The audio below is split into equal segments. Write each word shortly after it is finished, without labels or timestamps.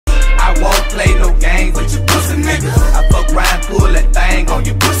play no games with you pussy niggas. I fuck round, pull that thing on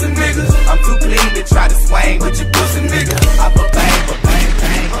you pussy niggas. I'm too clean to try to swing with you pussy niggas. I fuck bang, but bang,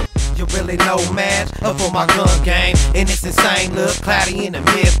 bang. You really no match for my gun game. And it's insane, look cloudy in the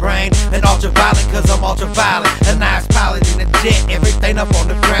midbrain. And ultra violent cause I'm ultra violent. A nice pilot in a jet, everything up on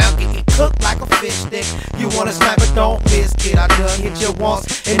the ground getting cooked like a fish stick. You wanna snipe but don't miss, kid. I done hit you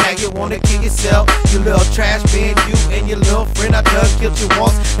once and now you wanna kill yourself. You little trash bin, you and your little friend. I done killed you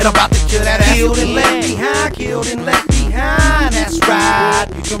once and I'm about to kill that ass. Killed and left behind, killed and left behind. That's right,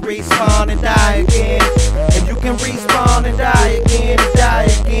 you can respawn and die again. And you can respawn and die again and die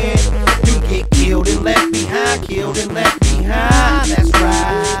again. You get killed and left behind, killed and left behind. That's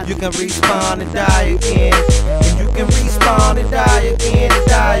right, you can respawn and die again. And you can respawn and die again and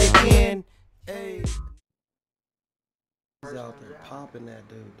die again. Hey. He's out there popping that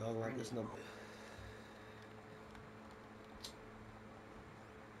dude, dog, like it's no.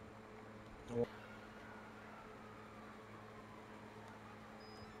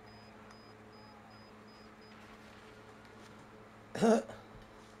 These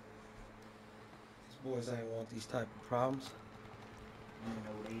boys ain't want these type of problems.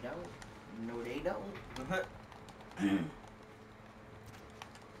 No, they don't. No, they don't.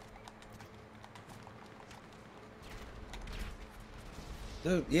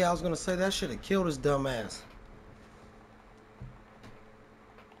 Dude, yeah, I was gonna say that should have killed his dumb ass.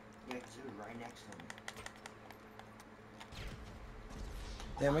 Yeah, 'cause it was right next to him.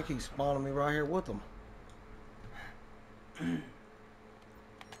 Damn, they keep spawning me right here with them.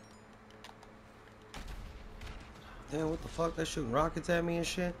 Damn, what the fuck? They shooting rockets at me and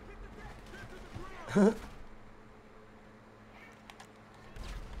shit?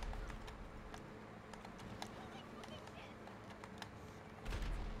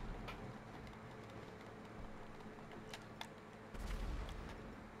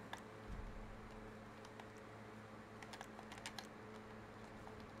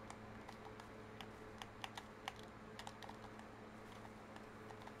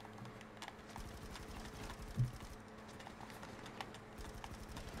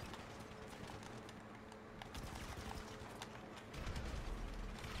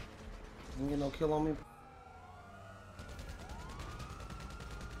 You get no kill on me?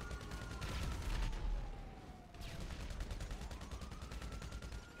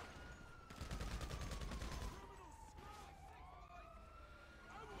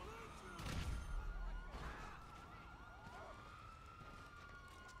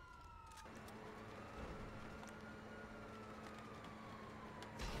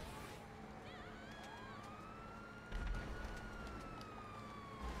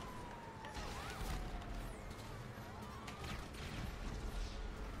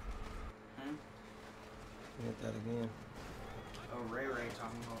 Hit that again. Oh, Ray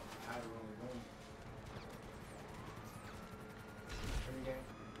talking about how to roll the gun. Every day.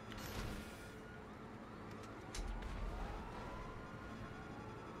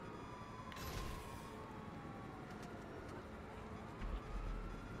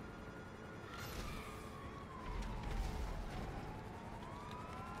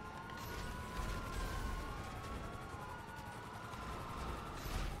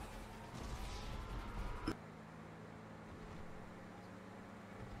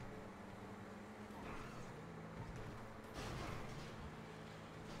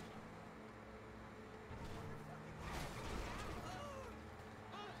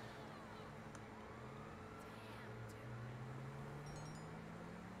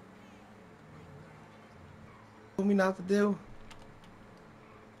 Told me not to do?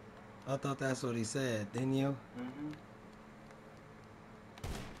 I thought that's what he said, didn't you?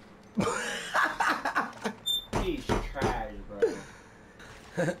 He's trash, bro.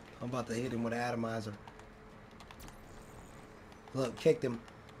 I'm about to hit him with an atomizer. Look, kicked him.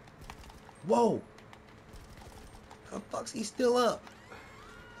 Whoa! How the fuck's he still up?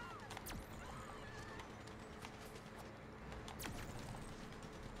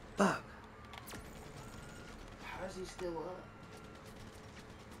 Fuck. How is he still up?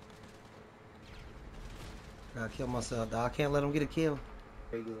 Gotta kill myself, dog. I can't let him get a kill.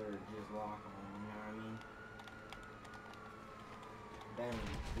 Regular, just lock on, you know what I mean? Damn,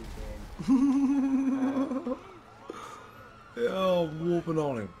 he's dead. Yo, I'm whooping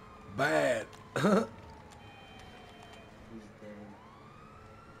on him. Bad. He's dead.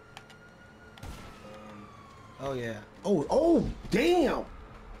 Oh, yeah. Oh, damn.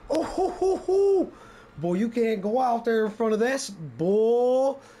 Oh, ho, ho, ho. Boy, you can't go out there in front of that,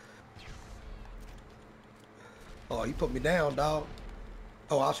 boy. Oh, you put me down, dog.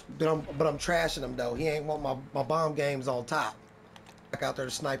 Oh, but I'm trashing him, though. He ain't want my bomb games on top. Back out there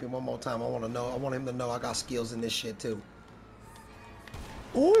to snipe him one more time. I want him to know I got skills in this shit too.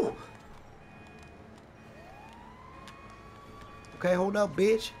 Ooh! Okay, hold up,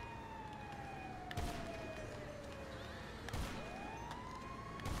 bitch.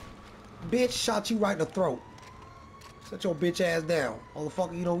 Bitch, shot you right in the throat. Set your bitch ass down.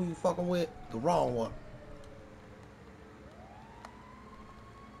 Motherfucker, you know who you fucking with? The wrong one.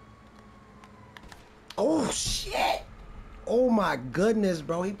 Oh, shit! Oh my goodness,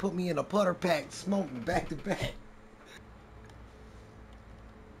 bro. He put me in a putter pack, smoking back to back.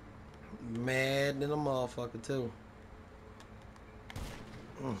 Mad than a motherfucker, too.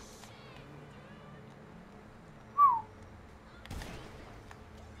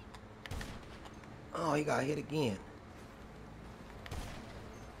 Oh, he got hit again.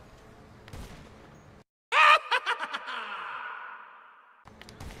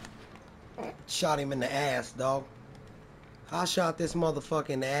 Shot him in the ass, dog. I shot this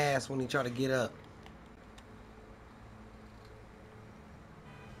motherfucker in the ass when he tried to get up.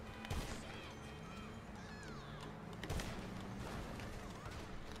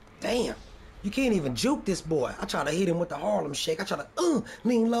 Damn. You can't even juke this boy. I try to hit him with the Harlem Shake. I try to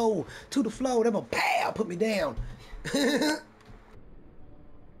lean low to the floor. That pow, put me down.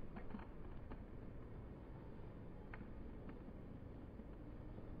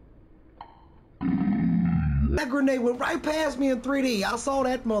 That grenade went right past me in 3D. I saw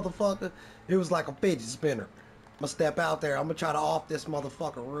that motherfucker. It was like a fidget spinner. I'm gonna step out there. I'm gonna try to off this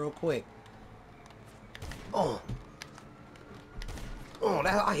motherfucker real quick. Oh,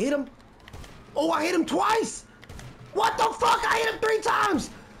 I hit him. Oh, I hit him twice. What the fuck? I hit him 3 times.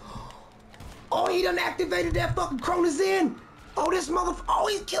 Oh, he done activated that fucking Cronus in. Oh, this motherfucker. Oh,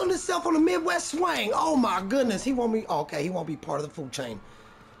 he's killing himself on the Midwest swing. Oh my goodness. He won't be. Okay, he won't be part of the food chain.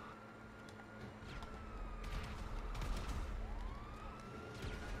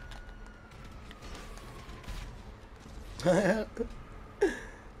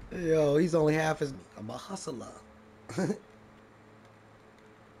 Yo, he's only half as. I'm a hustler.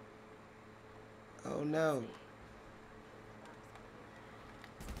 Oh no.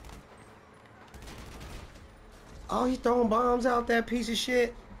 Oh, he's throwing bombs out, that piece of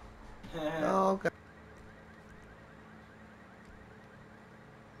shit. Oh, okay.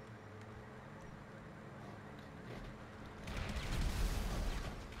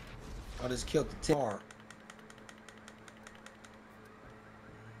 I just killed the tar.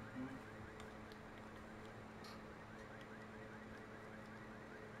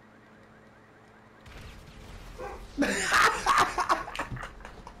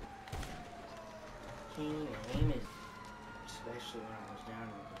 King aim is, especially when I was down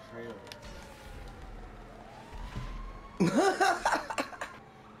in the trailer.